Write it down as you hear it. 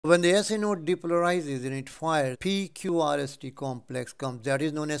When the SA node depolarizes and it fires, PQRST complex comes, that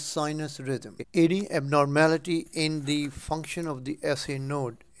is known as sinus rhythm. Any abnormality in the function of the SA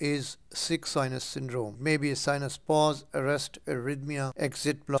node is sick sinus syndrome. Maybe a sinus pause, arrest, arrhythmia,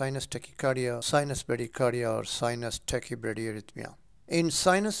 exit block, sinus tachycardia, sinus bradycardia, or sinus tachybradyarrhythmia. In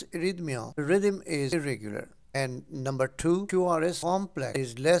sinus arrhythmia, the rhythm is irregular. And number 2, QRS complex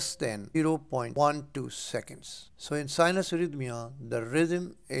is less than 0.12 seconds. So in sinus arrhythmia, the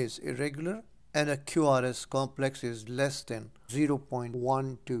rhythm is irregular and a QRS complex is less than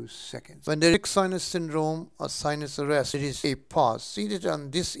 0.12 seconds. When there is sinus syndrome or sinus arrest, there is a pause. See that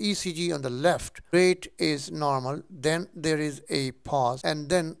on this ECG on the left, rate is normal, then there is a pause, and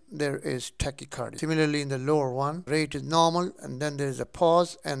then there is tachycardia. Similarly, in the lower one, rate is normal, and then there is a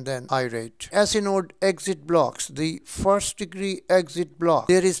pause, and then high rate. SA node exit blocks, the first degree exit block,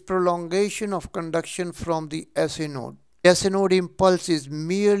 there is prolongation of conduction from the SA node. SA node impulse is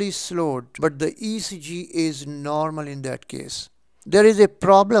merely slowed, but the ECG is normal in that case. There is a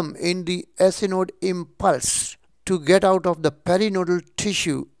problem in the SA node impulse to get out of the perinodal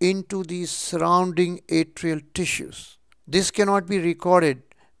tissue into the surrounding atrial tissues. This cannot be recorded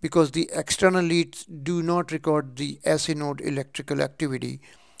because the external leads do not record the SA node electrical activity,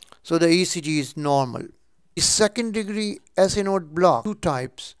 so the ECG is normal. The second degree SA node block, two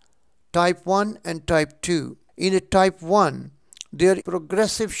types, type 1 and type 2. In a type 1, there is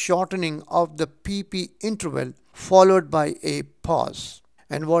progressive shortening of the PP interval followed by a pause.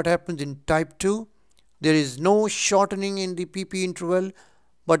 And what happens in type 2? There is no shortening in the PP interval,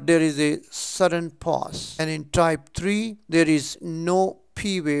 but there is a sudden pause. And in type 3, there is no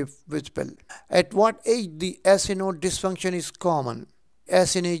P wave visible. At what age the SA node dysfunction is common?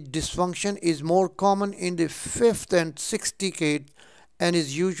 SA node dysfunction is more common in the 5th and 6th decade and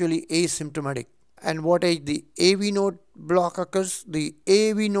is usually asymptomatic. And what age the AV node block occurs? The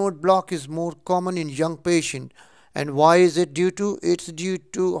AV node block is more common in young patients. And why is it due to? It's due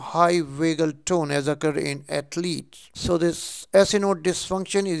to high vagal tone as occur in athletes. So this SA node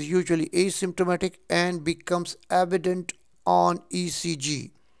dysfunction is usually asymptomatic and becomes evident on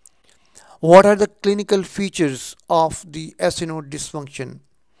ECG. What are the clinical features of the SA node dysfunction?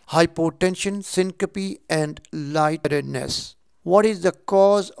 Hypotension, syncope, and lightheadedness. What is the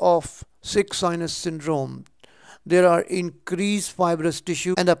cause of sick sinus syndrome? There are increased fibrous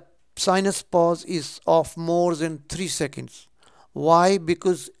tissue and the sinus pause is of more than 3 seconds. Why?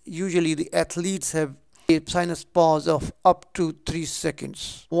 Because usually the athletes have a sinus pause of up to 3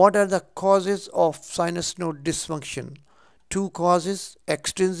 seconds. What are the causes of sinus node dysfunction? Two causes,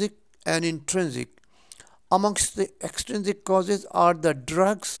 extrinsic and intrinsic. Amongst the extrinsic causes are the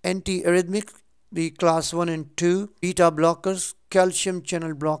drugs, antiarrhythmic, the class 1 and 2, beta blockers, calcium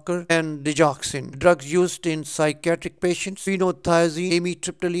channel blocker, and digoxin. Drugs used in psychiatric patients, phenothiazine,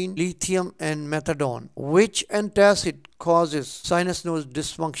 amitriptyline, lithium, and methadone. Which antacid causes sinus node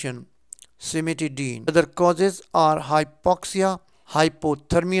dysfunction? Cimetidine. Other causes are hypoxia,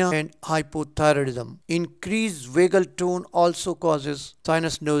 hypothermia, and hypothyroidism. Increased vagal tone also causes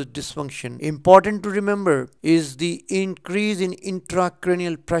sinus node dysfunction. Important to remember is the increase in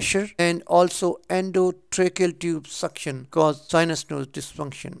intracranial pressure and also endotracheal tube suction cause sinus node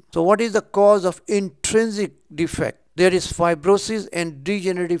dysfunction. So what is the cause of intrinsic defect? There is fibrosis and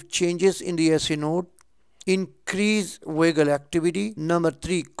degenerative changes in the SA node. Increased vagal activity. Number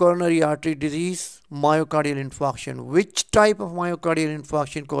 3, coronary artery disease, myocardial infarction. Which type of myocardial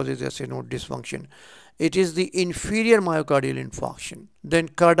infarction causes SA node dysfunction? It is the inferior myocardial infarction. Then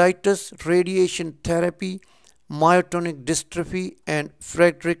carditis, radiation therapy, myotonic dystrophy, and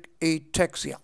Friedreich ataxia.